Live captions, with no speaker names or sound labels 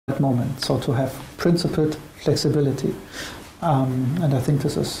moment. So to have principled flexibility. And I think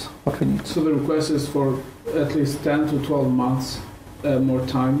this is what we need. So the request is for at least 10 to 12 months more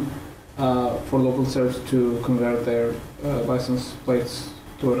time for local serbs to convert their license plates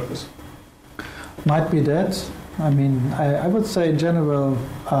to Arabs. Might be that. I mean, I would say in general,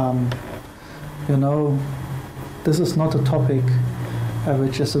 this is not a topic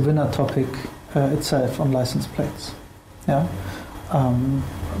which is a winner topic itself on license plates. Yeah.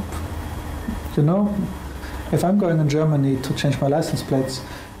 If I'm going in Germany to change my license plates,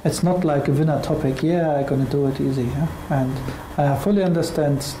 it's not like a winner topic. Yeah, I'm going to do it easy. Yeah? And I fully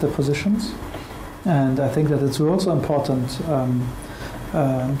understand the positions, and I think that it's also important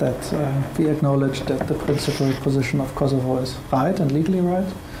that we acknowledge that the principal position of Kosovo is right and legally right.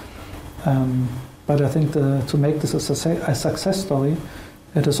 But I think to make this a success story,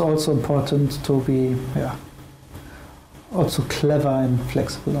 it is also important to be also clever and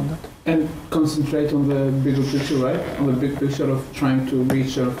flexible on that. And concentrate on the bigger picture, right? On the big picture of trying to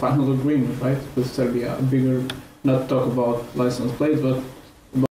reach a final agreement, right? With Serbia, not talk about license plates, but